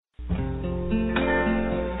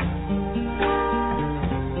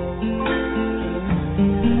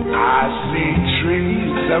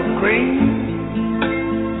of cream,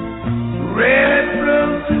 red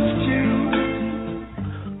roses too.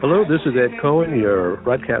 Hello, this is Ed Cohen, your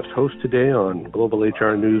broadcast host today on Global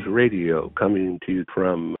HR News Radio, coming to you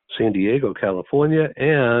from San Diego, California,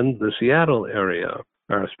 and the Seattle area.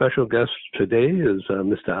 Our special guest today is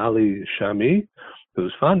Mr. Ali Shami,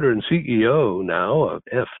 who's founder and CEO now of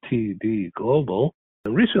FTD Global,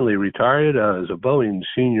 and recently retired as a Boeing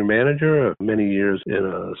senior manager of many years in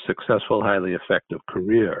a successful, highly effective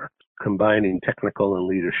career, combining technical and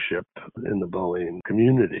leadership in the Boeing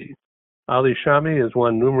community. Ali Shami has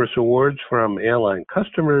won numerous awards from airline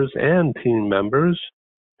customers and team members.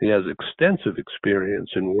 He has extensive experience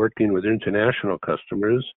in working with international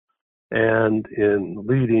customers and in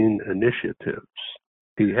leading initiatives.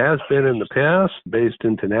 He has been in the past based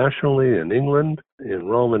internationally in England, in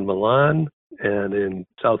Rome and Milan, and in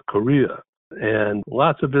South Korea, and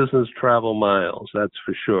lots of business travel miles, that's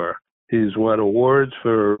for sure. He's won awards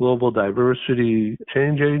for Global Diversity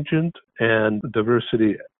Change Agent and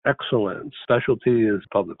Diversity Excellence. Specialty is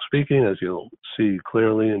public speaking, as you'll see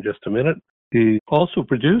clearly in just a minute. He also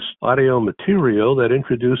produced audio material that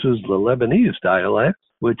introduces the Lebanese dialect,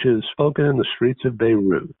 which is spoken in the streets of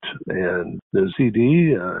Beirut. And the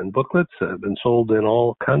CD and booklets have been sold in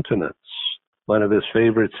all continents. One of his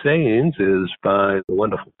favorite sayings is by the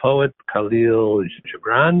wonderful poet Khalil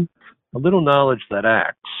Gibran, "A little knowledge that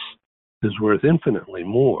acts is worth infinitely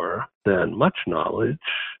more than much knowledge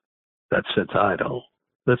that sits idle."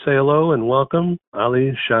 Let's say hello and welcome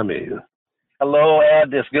Ali Shami. Hello,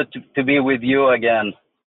 Ed. It's good to be with you again.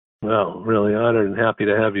 Well, really honored and happy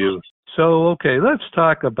to have you. So, okay, let's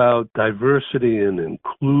talk about diversity and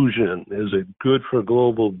inclusion. Is it good for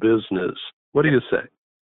global business? What do you say?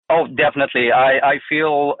 Oh, definitely. I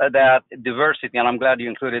feel that diversity, and I'm glad you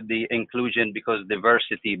included the inclusion, because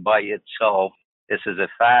diversity by itself, this is a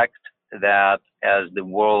fact that as the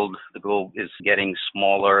globe is getting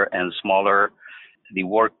smaller and smaller, the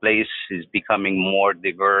workplace is becoming more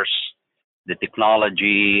diverse. The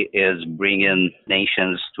technology is bringing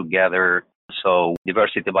nations together. So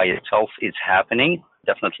diversity by itself is happening.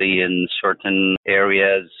 Definitely in certain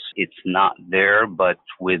areas, it's not there, but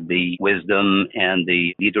with the wisdom and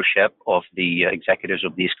the leadership of the executives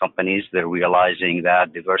of these companies, they're realizing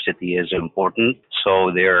that diversity is important.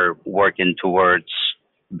 So they're working towards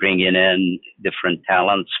bringing in different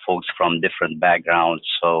talents, folks from different backgrounds.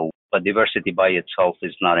 But diversity by itself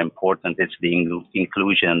is not important. It's the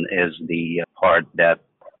inclusion is the part that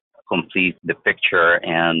completes the picture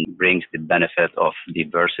and brings the benefit of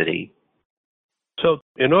diversity. So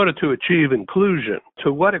in order to achieve inclusion,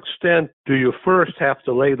 to what extent do you first have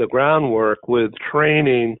to lay the groundwork with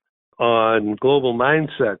training on global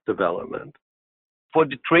mindset development? For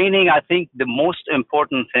the training, I think the most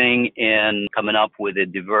important thing in coming up with a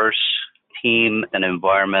diverse team and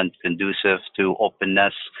environment conducive to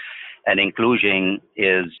openness and inclusion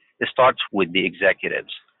is it starts with the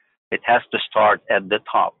executives. It has to start at the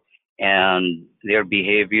top, and their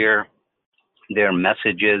behavior, their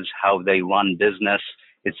messages, how they run business,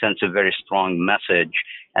 it sends a very strong message,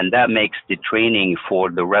 and that makes the training for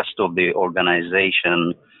the rest of the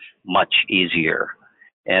organization much easier.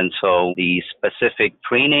 And so the specific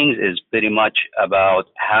trainings is pretty much about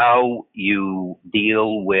how you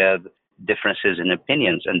deal with differences in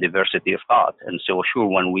opinions and diversity of thought. And so sure,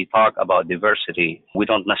 when we talk about diversity, we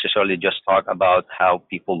don't necessarily just talk about how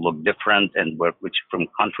people look different and which from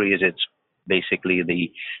countries. It's basically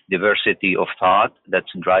the diversity of thought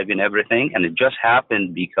that's driving everything. And it just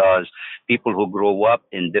happened because people who grow up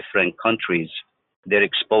in different countries, they're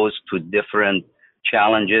exposed to different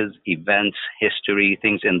challenges, events, history,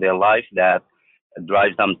 things in their life that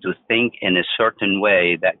drives them to think in a certain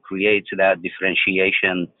way that creates that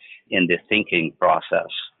differentiation in the thinking process.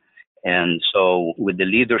 And so with the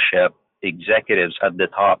leadership, executives at the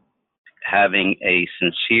top having a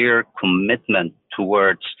sincere commitment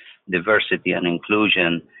towards diversity and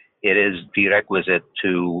inclusion, it is prerequisite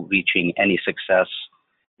to reaching any success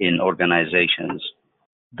in organizations.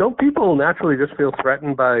 Don't people naturally just feel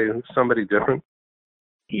threatened by somebody different?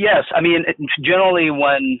 Yes. I mean, generally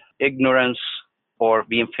when ignorance or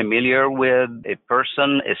being familiar with a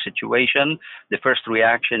person, a situation, the first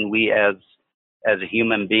reaction we as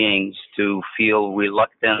human beings to feel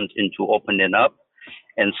reluctant into opening up.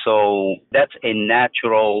 And so that's a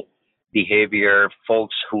natural behavior.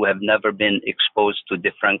 Folks who have never been exposed to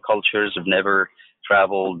different cultures, have never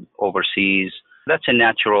traveled overseas, that's a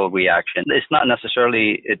natural reaction. It's not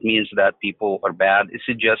necessarily, it means that people are bad. It's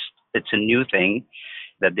a new thing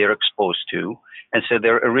that they're exposed to. And so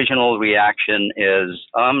their original reaction is,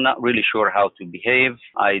 I'm not really sure how to behave.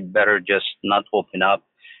 I'd better just not open up.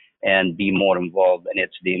 and be more involved. And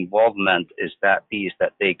it's the involvement is that piece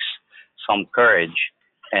that takes some courage,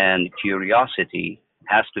 and curiosity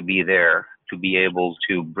has to be there to be able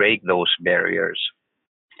to break those barriers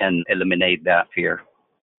and eliminate that fear.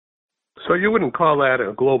 So you wouldn't call that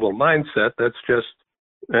a global mindset. That's just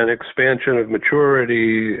an expansion of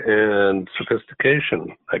maturity and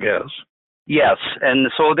sophistication, I guess. Yes,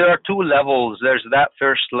 and so there are two levels. There's that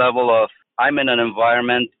first level of I'm in an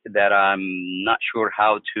environment that I'm not sure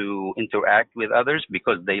how to interact with others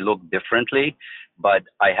because they look differently, but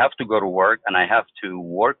I have to go to work and I have to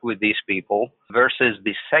work with these people. Versus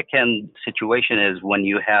the second situation is when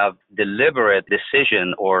you have deliberate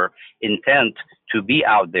decision or intent to be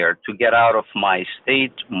out there, to get out of my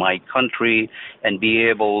state, my country, and be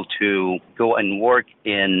able to go and work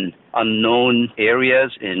in unknown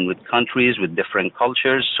areas and with countries with different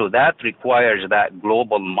cultures. So that requires that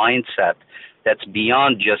global mindset that's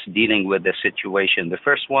beyond just dealing with the situation. The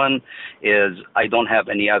first one is I don't have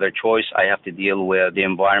any other choice. I have to deal with the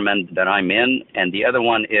environment that I'm in. And the other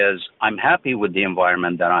one is I'm happy with the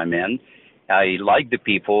environment that I'm in. I like the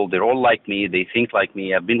people. They're all like me. They think like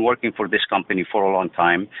me. I've been working for this company for a long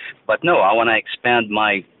time. But no, I want to expand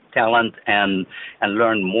my talent and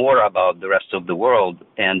learn more about the rest of the world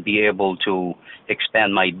and be able to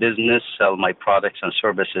expand my business, sell my products and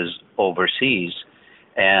services overseas.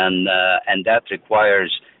 And that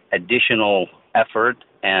requires additional effort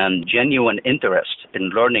and genuine interest in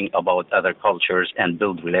learning about other cultures and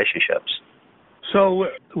build relationships. So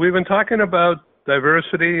we've been talking about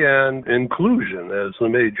diversity and inclusion as the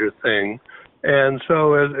major thing. And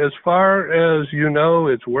so as far as you know,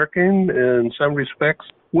 it's working in some respects.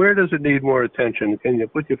 Where does it need more attention? Can you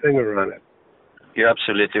put your finger on it? You're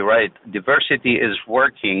absolutely right. Diversity is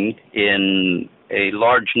working in a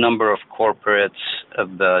large number of corporates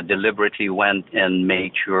deliberately went and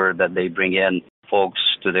made sure that they bring in folks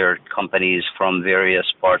to their companies from various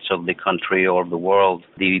parts of the country or the world.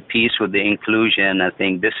 The piece with the inclusion, I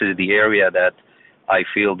think this is the area that I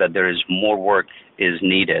feel that there is more work is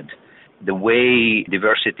needed. The way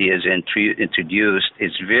diversity is introduced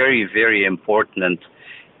is very, very important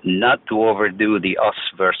not to overdo the us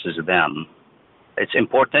versus them. It's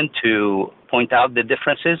important to point out the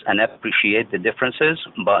differences and appreciate the differences,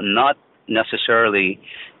 but not necessarily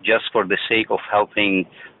just for the sake of helping,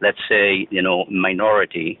 let's say,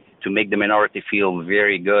 minority, to make the minority feel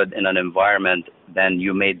very good in an environment, then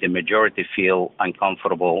you made the majority feel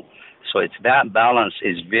uncomfortable. So it's that balance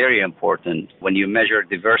is very important. When you measure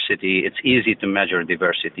diversity, it's easy to measure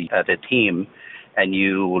diversity as a team, and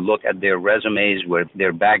you look at their resumes, where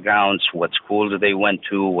their backgrounds, what schools they went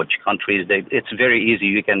to, which countries it's very easy.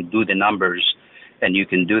 You can do the numbers and you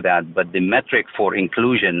can do that. But the metric for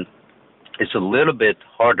inclusion is a little bit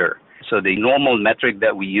harder. So the normal metric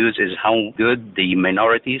that we use is how good the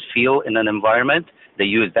minorities feel in an environment. They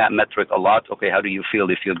use that metric a lot. Okay, how do you feel?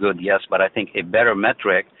 You feel good? Yes. But I think a better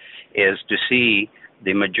metric is to see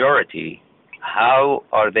the majority. How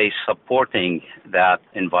are they supporting that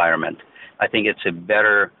environment? I think it's a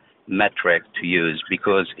better metric to use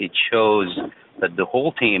because it shows that the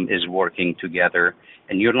whole team is working together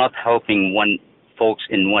and you're not helping one folks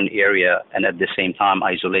in one area and at the same time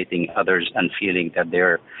isolating others and feeling that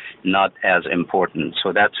they're not as important.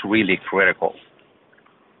 So that's really critical.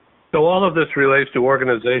 So all of this relates to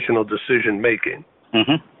organizational decision making.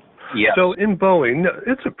 Mm-hmm. Yeah. So in Boeing,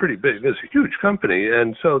 it's a huge company,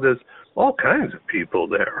 and so there's all kinds of people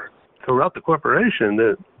there. Throughout the corporation,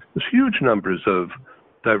 there's huge numbers of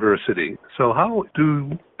diversity. So how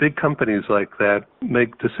do big companies like that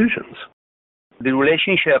make decisions? The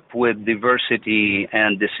relationship with diversity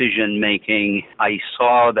and decision making, I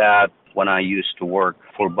saw that when I used to work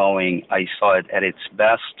for Boeing. I saw it at its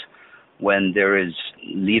best when there is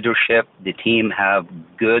leadership, the team have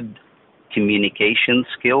good communication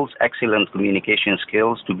skills, excellent communication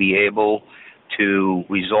skills to be able to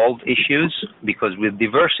resolve issues, because with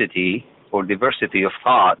diversity or diversity of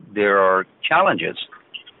thought, there are challenges.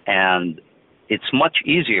 And it's much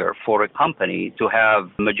easier for a company to have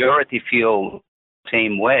majority feel the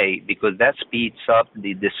same way, because that speeds up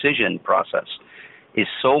the decision process. It's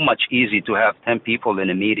so much easy to have 10 people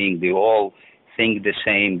in a meeting. They all think the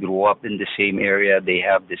same, grew up in the same area. They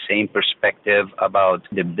have the same perspective about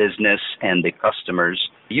the business and the customers.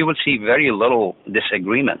 You will see very little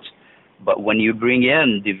disagreement. But when you bring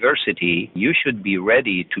in diversity, you should be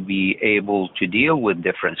ready to be able to deal with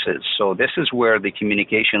differences. So this is where the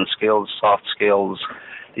communication skills, soft skills,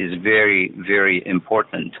 is very, very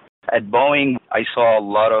important. At Boeing, I saw a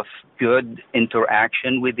lot of good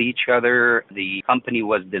interaction with each other. The company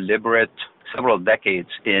was deliberate several decades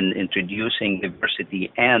in introducing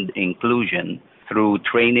diversity and inclusion. through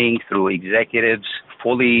training, through executives,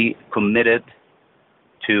 fully committed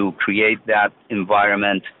to create that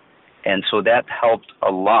environment. And so that helped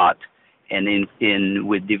a lot. And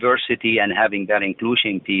with diversity and having that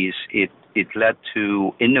inclusion piece, it led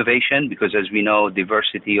to innovation, because as we know,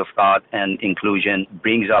 diversity of thought and inclusion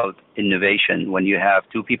brings out innovation. When you have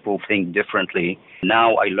two people think differently,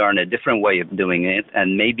 now I learn a different way of doing it,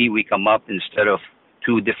 and maybe we come up, instead of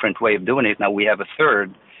two different way of doing it, now we have a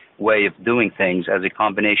third way of doing things as a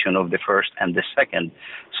combination of the first and the second.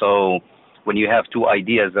 So when you have two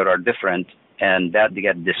ideas that are different and that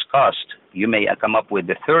get discussed, you may come up with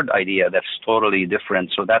the third idea that's totally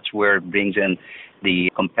different. So that's where it brings in the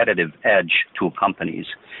competitive edge to companies.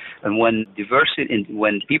 And when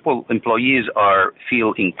employees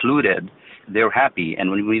feel included, they're happy.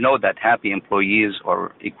 And when we know that happy employees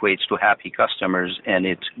equates to happy customers, and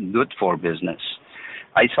it's good for business.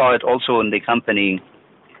 I saw it also in the company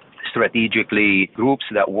strategically. Groups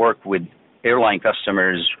that work with airline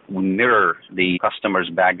customers mirror the customers'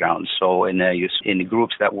 backgrounds. So in the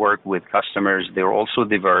groups that work with customers, they're also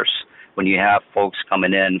diverse. When you have folks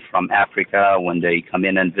coming in from Africa, when they come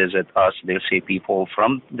in and visit us, they'll see people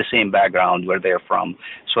from the same background where they're from.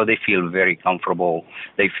 So they feel very comfortable.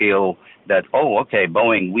 They feel that, oh, okay,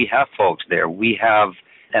 Boeing, we have folks there. We have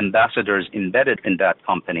ambassadors embedded in that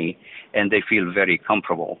company, and they feel very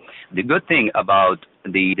comfortable. The good thing about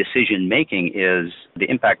the decision making is the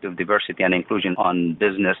impact of diversity and inclusion on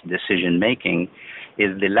business decision making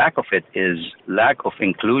is the lack of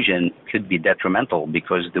inclusion could be detrimental,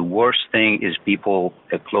 because the worst thing is people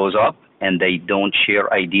close up and they don't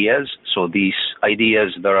share ideas. So these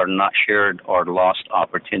ideas that are not shared are lost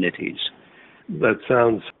opportunities. That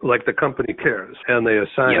sounds like the company cares. And they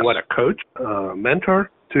assign, Yes. a coach, a mentor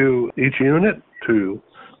to each unit to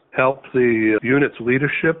help the unit's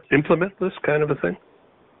leadership implement this kind of a thing?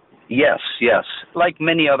 Yes. Like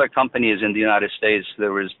many other companies in the United States,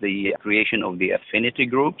 there is the creation of the affinity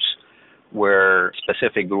groups, where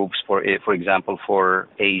specific groups, for example, for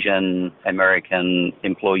Asian American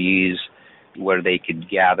employees, where they could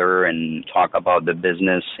gather and talk about the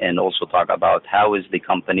business and also talk about how is the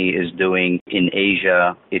company is doing in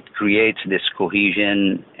Asia. It creates this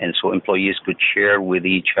cohesion, and so employees could share with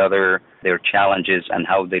each other their challenges and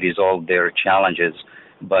how they resolve their challenges.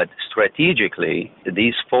 But strategically,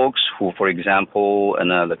 these folks who, for example, in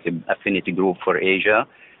like an affinity group for Asia,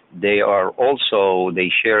 they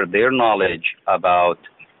share their knowledge about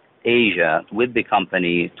Asia with the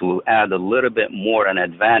company to add a little bit more an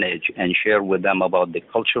advantage and share with them about the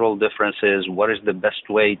cultural differences, what is the best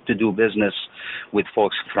way to do business with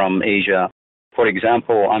folks from Asia. For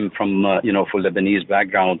example, I'm from, for Lebanese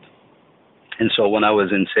background. And so when I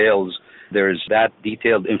was in sales, there's that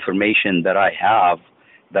detailed information that I have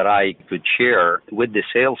that I could share with the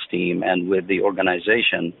sales team and with the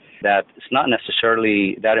organization, that it's not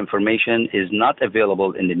necessarily, that information is not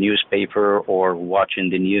available in the newspaper or watching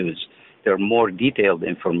the news. There are more detailed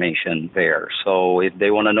information there. So if they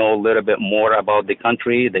want to know a little bit more about the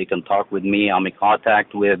country, they can talk with me. I'm in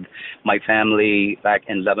contact with my family back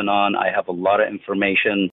in Lebanon. I have a lot of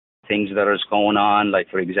information, things that is going on, like,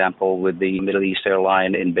 for example, with the Middle East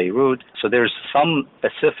airline in Beirut. So there's some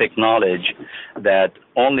specific knowledge that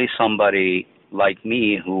only somebody like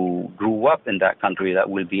me who grew up in that country that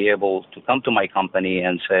will be able to come to my company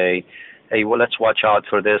and say, hey, well, let's watch out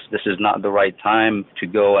for this. This is not the right time to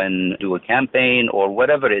go and do a campaign or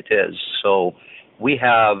whatever it is. So we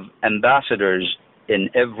have ambassadors in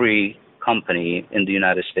every company in the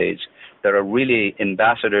United States that are really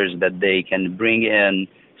ambassadors that they can bring in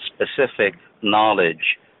specific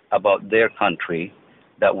knowledge about their country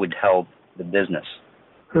that would help the business.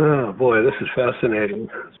 Oh, boy, this is fascinating.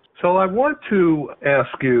 So I want to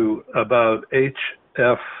ask you about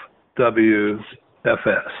HFWFS.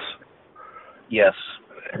 Yes.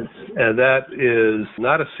 And that is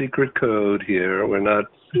not a secret code here. We're not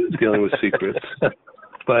dealing with secrets.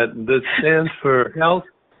 But this stands for health,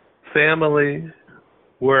 family,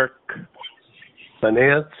 work,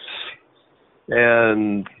 finance,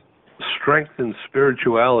 and strength and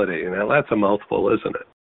spirituality. Now, that's a mouthful, isn't it?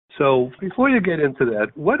 So before you get into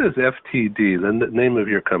that, what is FTD, the name of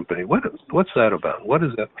your company? What's that about? What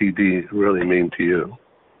does FTD really mean to you?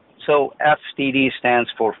 So FTD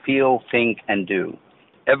stands for Feel, Think, and Do.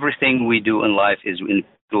 Everything we do in life is in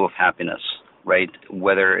pursuit of happiness, right?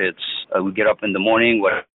 Whether it's we get up in the morning,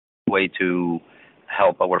 what way to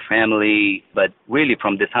help our family, but really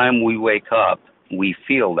from the time we wake up, we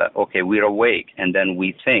feel that, okay, we're awake, and then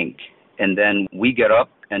we think, and then we get up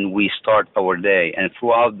and we start our day. And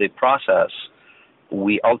throughout the process,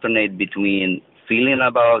 we alternate between feeling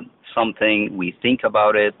about something, we think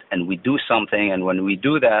about it, and we do something. And when we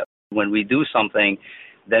do something,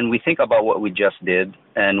 then we think about what we just did,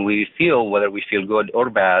 and we feel whether we feel good or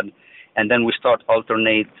bad, and then we start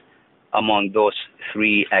alternate among those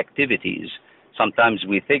three activities. Sometimes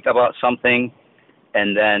we think about something,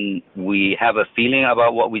 and then we have a feeling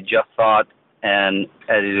about what we just thought, and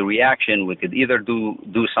as a reaction, we could either do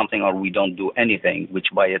something or we don't do anything, which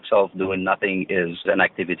by itself, doing nothing is an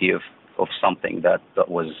activity of something that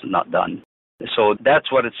was not done. So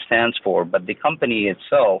that's what it stands for. But the company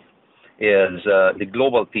itself is the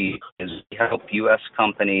global piece is we help U.S.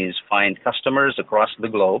 companies find customers across the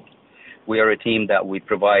globe. We are a team that we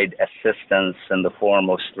provide assistance in the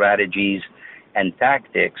form of strategies and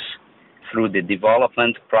tactics through the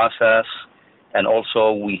development process, and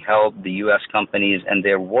also we help the U.S. companies and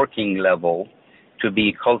their working level to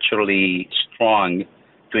be culturally strong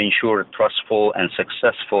to ensure trustful and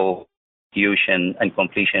successful execution and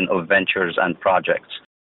completion of ventures and projects.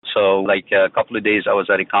 So like a couple of days I was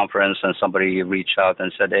at a conference and somebody reached out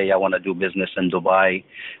and said, hey, I want to do business in Dubai.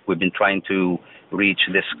 We've been trying to reach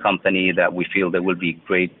this company that we feel that will be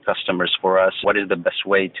great customers for us. What is the best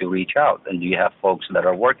way to reach out? And do you have folks that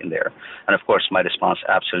are working there? And of course, my response,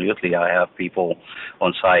 absolutely. I have people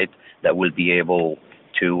on site that will be able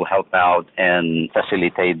to help out and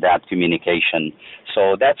facilitate that communication.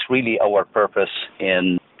 So that's really our purpose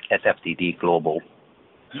in FTD Global.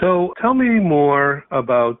 So tell me more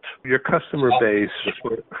about your customer base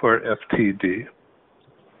for FTD.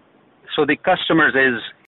 So the customers is,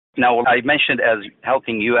 now I mentioned as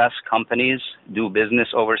helping U.S. companies do business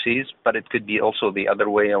overseas, but it could be also the other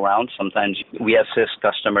way around. Sometimes we assist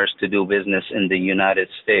customers to do business in the United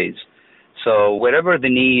States. So wherever the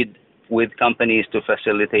need with companies to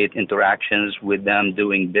facilitate interactions with them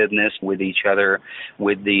doing business with each other,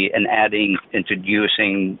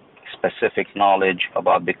 introducing specific knowledge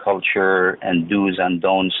about the culture and do's and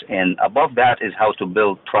don'ts. And above that is how to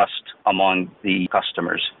build trust among the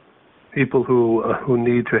customers. People who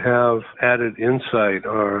need to have added insight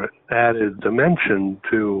or added dimension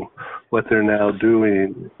to what they're now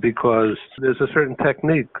doing, because there's a certain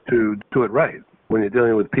technique to do it right. When you're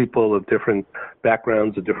dealing with people of different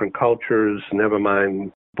backgrounds, of different cultures, never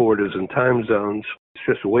mind borders and time zones, it's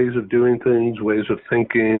just ways of doing things, ways of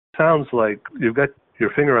thinking. Sounds like you've got your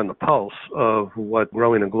finger on the pulse of what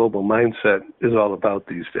growing a global mindset is all about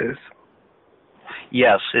these days.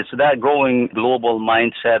 Yes, it's that growing global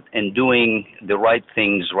mindset and doing the right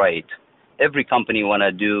things right. Every company want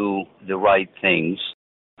to do the right things.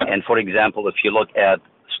 And for example, if you look at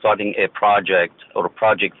starting a project or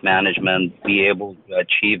project management, be able to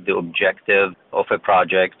achieve the objective of a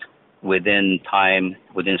project within time,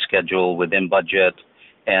 within schedule, within budget,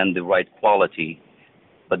 and the right quality.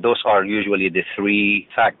 But those are usually the three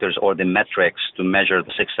factors or the metrics to measure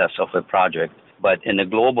the success of a project. But in a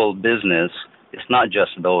global business, it's not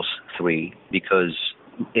just those three, because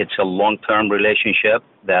it's a long-term relationship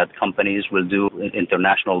that companies will do in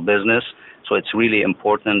international business. So it's really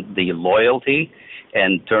important, the loyalty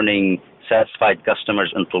and turning satisfied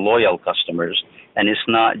customers into loyal customers. And it's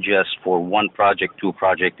not just for one project, two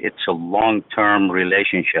projects, it's a long-term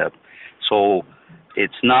relationship. So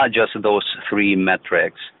it's not just those three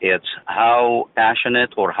metrics. It's how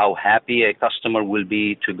passionate or how happy a customer will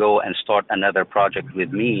be to go and start another project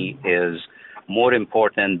with me is more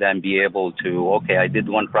important than be able to, okay, I did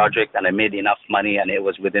one project and I made enough money and it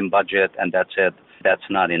was within budget and that's it. That's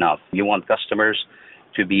not enough. You want customers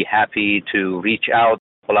to be happy to reach out,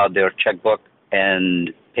 pull out their checkbook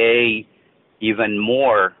and pay even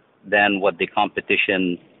more than what the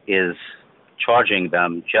competition is charging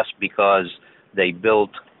them just because they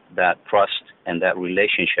built that trust and that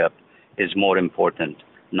relationship is more important,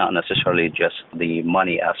 not necessarily just the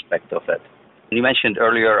money aspect of it. You mentioned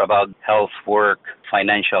earlier about health, work,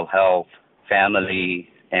 financial health, family,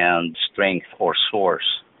 and strength or source.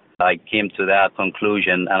 I came to that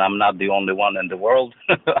conclusion, and I'm not the only one in the world,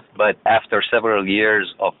 but after several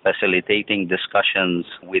years of facilitating discussions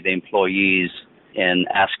with employees and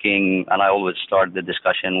asking, and I always start the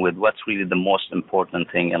discussion with what's really the most important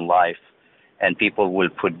thing in life. And people will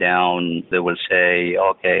put down, they will say,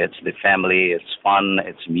 okay, it's the family, it's fun,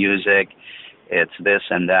 it's music, it's this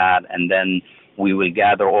and that. And then we will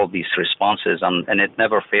gather all these responses, and it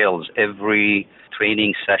never fails. Every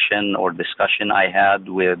training session or discussion I had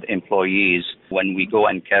with employees, when we go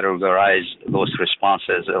and categorize those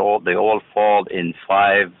responses, they all fall in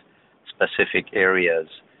 5 specific areas.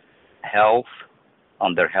 Health,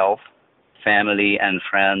 under health, family and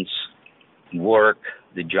friends, work,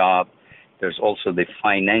 the job. There's also the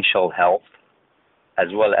financial health, as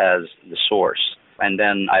well as the source. And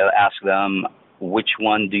then I'll ask them, which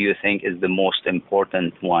one do you think is the most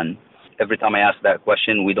important one? Every time I ask that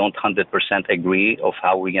question, we don't 100% agree of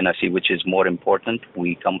how we're going to see which is more important.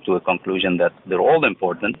 We come to a conclusion that they're all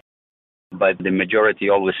important, but the majority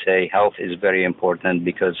always say health is very important,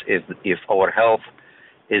 because if our health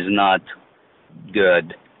is not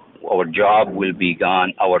good, our job will be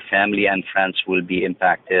gone, our family and friends will be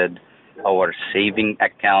impacted, our saving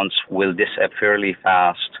accounts will disappear fairly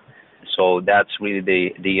fast. So that's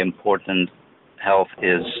really the important. Health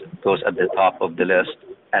goes at the top of the list.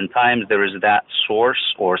 And times there is that source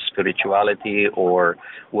or spirituality or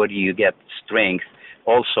where do you get strength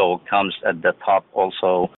also comes at the top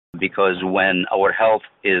also, because when our health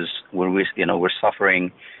is we're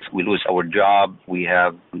suffering, we lose our job, we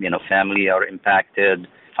have family are impacted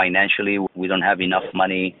financially, we don't have enough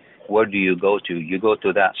money. Where do you go to? You go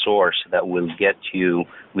to that source that will give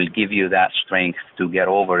you that strength to get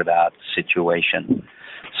over that situation.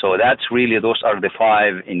 So that's really, those are the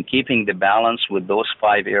 5. In keeping the balance with those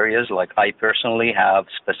 5 areas, like I personally have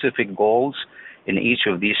specific goals in each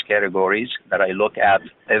of these categories that I look at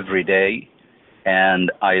every day.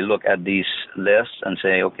 And I look at these lists and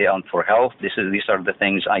say, okay, for health, these are the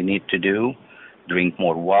things I need to do. Drink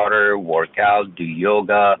more water, work out, do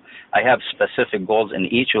yoga. I have specific goals in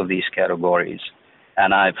each of these categories.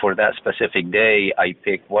 And for that specific day, I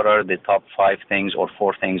pick what are the top 5 things or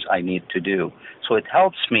 4 things I need to do. So it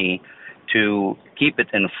helps me to keep it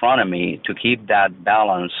in front of me, to keep that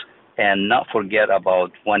balance and not forget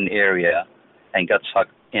about one area and get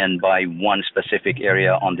sucked in by one specific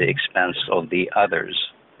area on the expense of the others.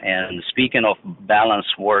 And speaking of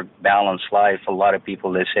balanced work, balanced life, a lot of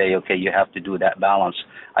people, they say, okay, you have to do that balance.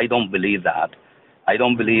 I don't believe that. I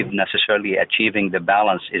don't believe necessarily achieving the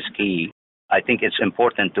balance is key. I think it's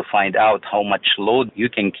important to find out how much load you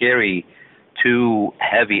can carry 2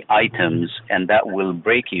 heavy items, and that will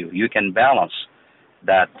break you. You can balance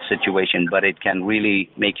that situation, but it can really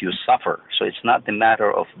make you suffer. So it's not the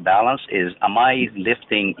matter of balance, am I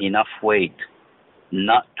lifting enough weight,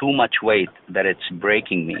 not too much weight that it's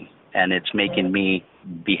breaking me and it's making me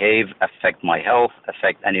behave, affect my health,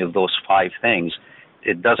 affect any of those 5 things.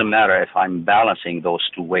 It doesn't matter if I'm balancing those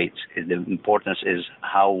 2 weights. The importance is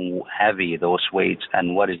how heavy those weights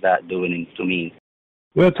and what is that doing to me.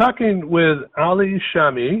 We're talking with Ali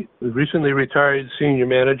Shami, who's recently retired senior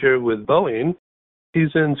manager with Boeing. He's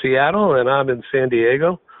in Seattle and I'm in San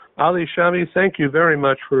Diego. Ali Shami, thank you very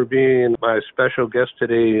much for being my special guest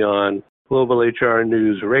today on Global HR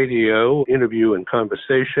News Radio. Interview and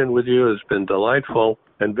conversation with you has been delightful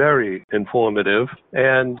and very informative.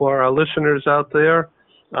 And for our listeners out there,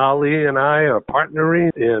 Ali and I are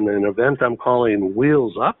partnering in an event I'm calling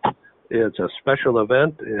Wheels Up. It's a special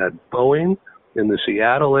event at Boeing in the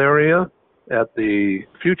Seattle area at the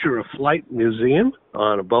Future of Flight Museum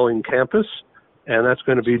on a Boeing campus. And that's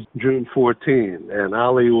going to be June 14. And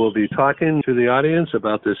Ali will be talking to the audience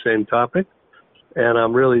about this same topic. And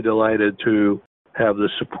I'm really delighted to have the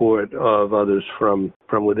support of others from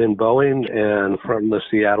within Boeing and from the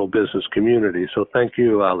Seattle business community. So thank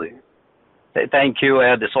you, Ali. Thank you,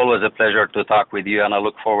 Ed. It's always a pleasure to talk with you, and I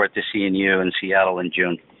look forward to seeing you in Seattle in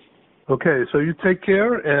June. Okay, so you take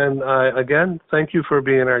care. And again, thank you for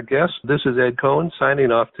being our guest. This is Ed Cohen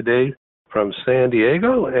signing off today from San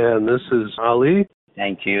Diego, and this is Ali.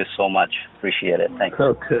 Thank you so much. Appreciate it. Thank you.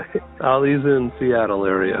 Okay. Ali's in Seattle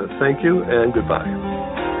area. Thank you and goodbye.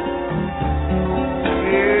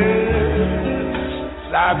 Yes,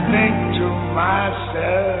 I think to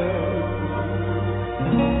myself,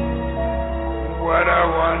 what a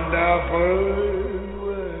wonderful